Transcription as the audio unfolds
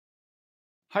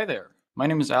Hi there, my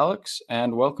name is Alex,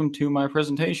 and welcome to my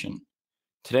presentation.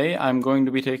 Today I'm going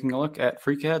to be taking a look at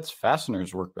freecad's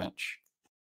fasteners workbench.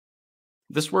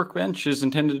 This workbench is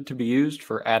intended to be used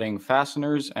for adding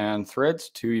fasteners and threads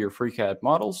to your freecad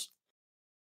models.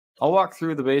 I'll walk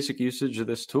through the basic usage of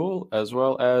this tool, as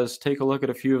well as take a look at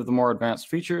a few of the more advanced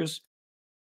features,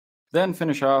 then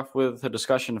finish off with a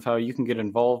discussion of how you can get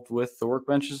involved with the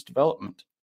workbench's development.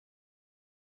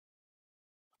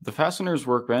 The Fasteners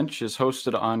Workbench is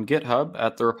hosted on GitHub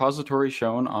at the repository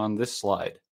shown on this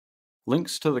slide.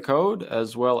 Links to the code,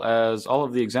 as well as all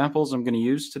of the examples I'm going to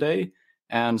use today,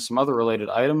 and some other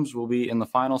related items will be in the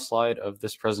final slide of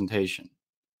this presentation.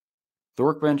 The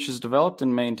workbench is developed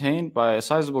and maintained by a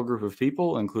sizable group of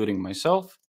people, including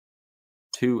myself.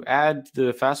 To add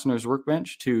the Fasteners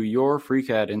Workbench to your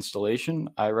FreeCAD installation,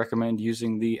 I recommend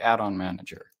using the add-on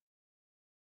manager.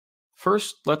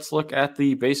 First, let's look at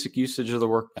the basic usage of the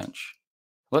workbench.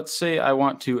 Let's say I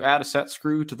want to add a set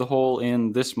screw to the hole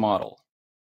in this model.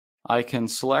 I can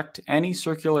select any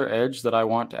circular edge that I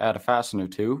want to add a fastener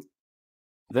to,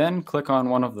 then click on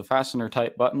one of the fastener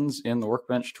type buttons in the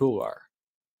workbench toolbar.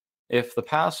 If the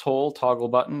pass hole toggle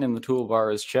button in the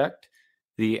toolbar is checked,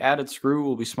 the added screw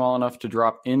will be small enough to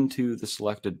drop into the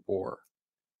selected bore.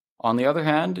 On the other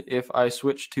hand, if I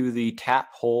switch to the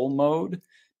tap hole mode,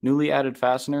 newly added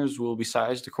fasteners will be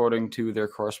sized according to their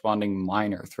corresponding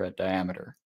minor thread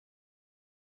diameter.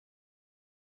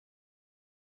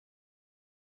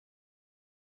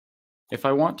 If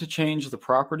I want to change the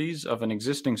properties of an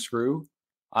existing screw,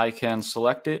 I can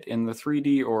select it in the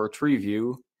 3D or tree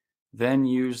view, then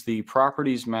use the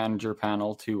Properties Manager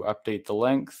panel to update the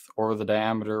length or the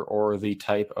diameter or the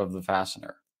type of the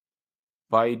fastener.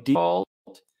 By default,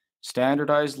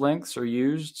 standardized lengths are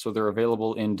used, so they're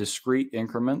available in discrete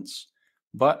increments,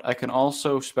 but I can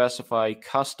also specify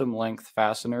custom length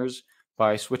fasteners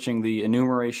by switching the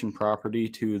enumeration property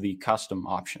to the custom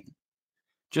option.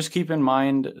 Just keep in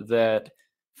mind that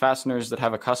fasteners that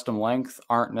have a custom length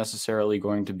aren't necessarily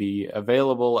going to be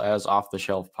available as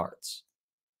off-the-shelf parts.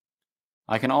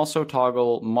 I can also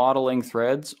toggle modeling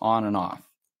threads on and off.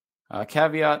 A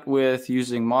caveat with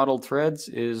using modeled threads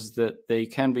is that they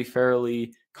can be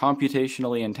fairly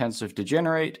computationally intensive to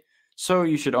generate, so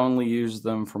you should only use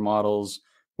them for models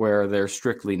where they're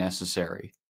strictly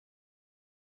necessary.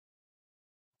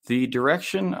 The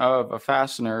direction of a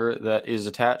fastener that is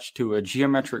attached to a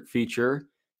geometric feature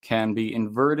can be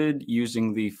inverted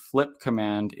using the flip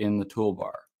command in the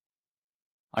toolbar.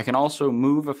 I can also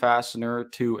move a fastener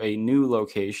to a new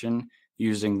location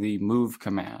using the move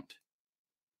command.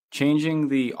 Changing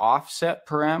the offset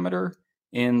parameter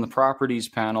in the properties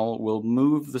panel will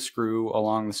move the screw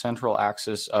along the central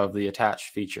axis of the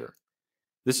attached feature.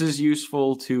 This is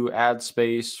useful to add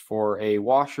space for a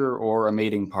washer or a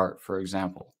mating part, for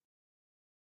example.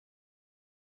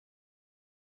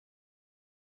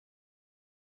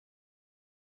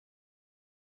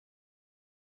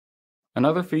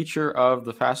 Another feature of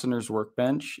the Fasteners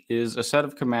Workbench is a set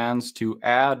of commands to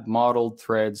add modeled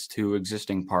threads to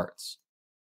existing parts.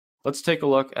 Let's take a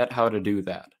look at how to do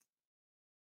that.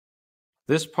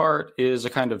 This part is a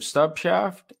kind of stub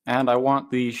shaft, and I want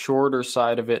the shorter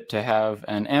side of it to have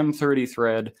an M30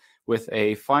 thread with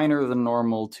a finer than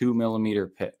normal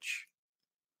 2mm pitch.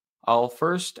 I'll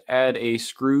first add a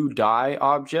screw die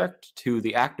object to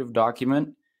the active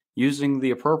document using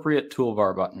the appropriate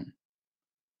toolbar button.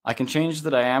 I can change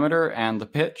the diameter and the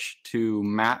pitch to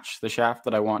match the shaft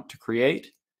that I want to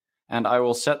create, and I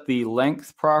will set the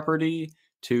length property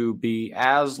to be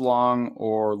as long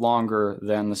or longer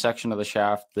than the section of the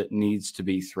shaft that needs to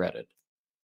be threaded.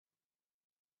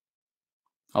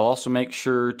 I'll also make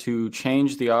sure to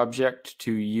change the object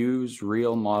to use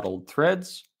real modeled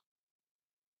threads.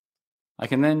 I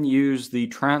can then use the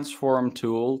transform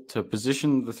tool to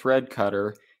position the thread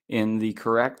cutter in the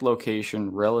correct location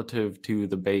relative to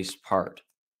the base part.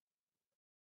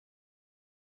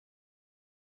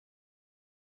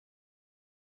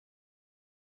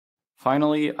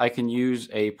 Finally, I can use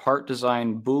a part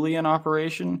design Boolean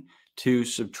operation to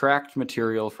subtract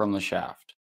material from the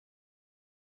shaft.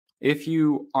 If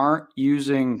you aren't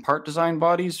using part design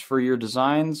bodies for your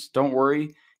designs, don't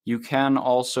worry. You can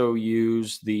also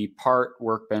use the part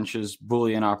workbench's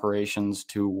Boolean operations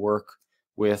to work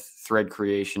with thread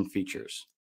creation features.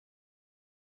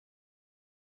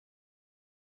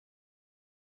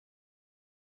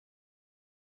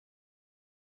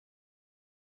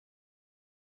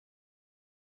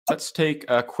 Let's take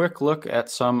a quick look at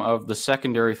some of the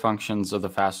secondary functions of the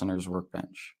fasteners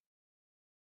workbench.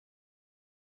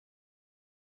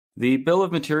 The Bill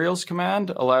of Materials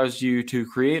command allows you to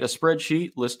create a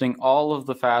spreadsheet listing all of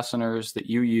the fasteners that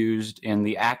you used in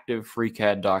the active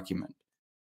freecad document.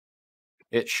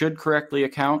 It should correctly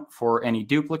account for any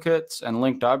duplicates and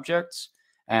linked objects,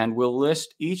 and will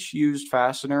list each used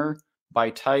fastener by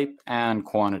type and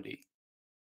quantity.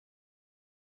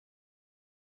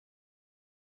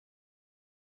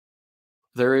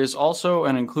 There is also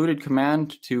an included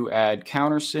command to add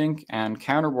countersink and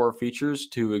counterbore features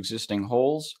to existing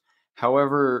holes.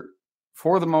 However,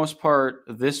 for the most part,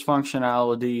 this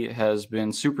functionality has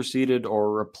been superseded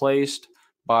or replaced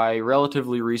by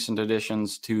relatively recent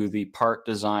additions to the part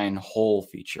design hole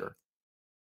feature.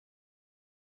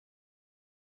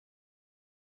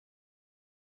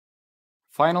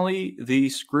 Finally, the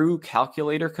screw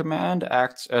calculator command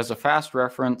acts as a fast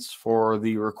reference for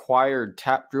the required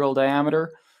tap drill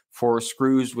diameter for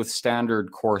screws with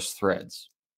standard coarse threads.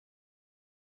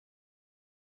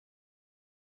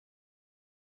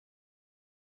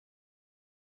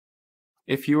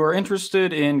 If you are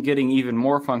interested in getting even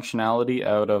more functionality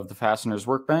out of the fasteners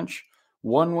workbench,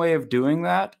 one way of doing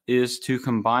that is to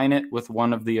combine it with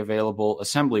one of the available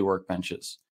assembly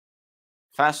workbenches.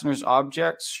 Fasteners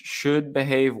objects should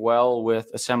behave well with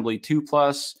Assembly 2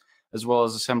 Plus, as well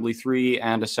as Assembly 3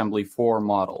 and Assembly 4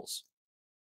 models.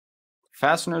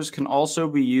 Fasteners can also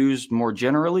be used more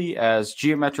generally as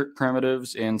geometric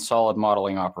primitives in solid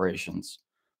modeling operations.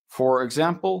 For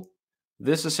example,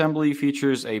 this assembly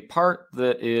features a part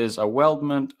that is a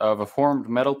weldment of a formed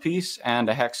metal piece and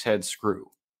a hex head screw.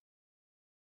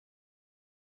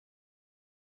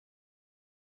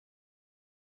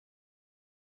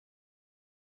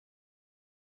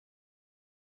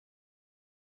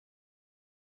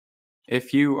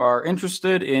 If you are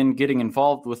interested in getting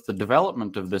involved with the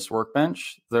development of this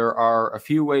workbench, there are a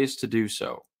few ways to do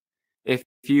so. If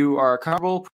you are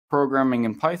comfortable programming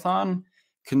in Python,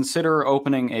 consider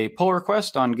opening a pull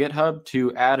request on GitHub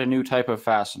to add a new type of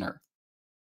fastener.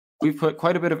 We've put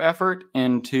quite a bit of effort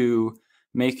into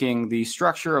making the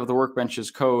structure of the workbench's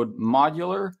code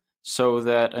modular so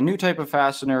that a new type of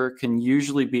fastener can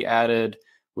usually be added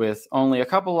with only a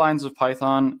couple lines of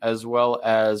Python, as well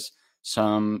as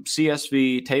some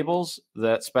CSV tables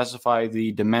that specify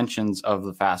the dimensions of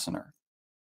the fastener.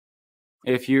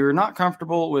 If you're not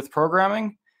comfortable with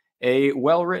programming, a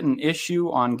well-written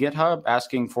issue on GitHub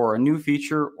asking for a new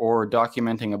feature or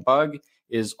documenting a bug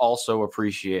is also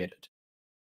appreciated.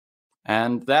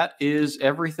 And that is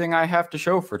everything I have to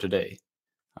show for today.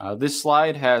 This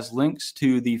slide has links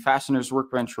to the Fasteners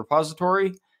Workbench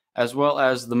repository, as well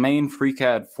as the main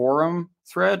FreeCAD forum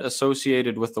thread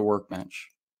associated with the workbench.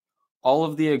 All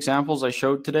of the examples I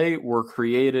showed today were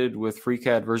created with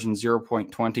FreeCAD version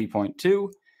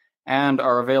 0.20.2 and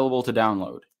are available to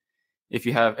download. If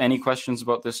you have any questions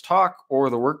about this talk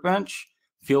or the workbench,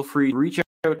 feel free to reach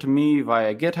out to me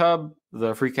via GitHub,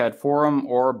 the FreeCAD forum,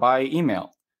 or by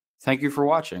email. Thank you for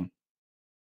watching.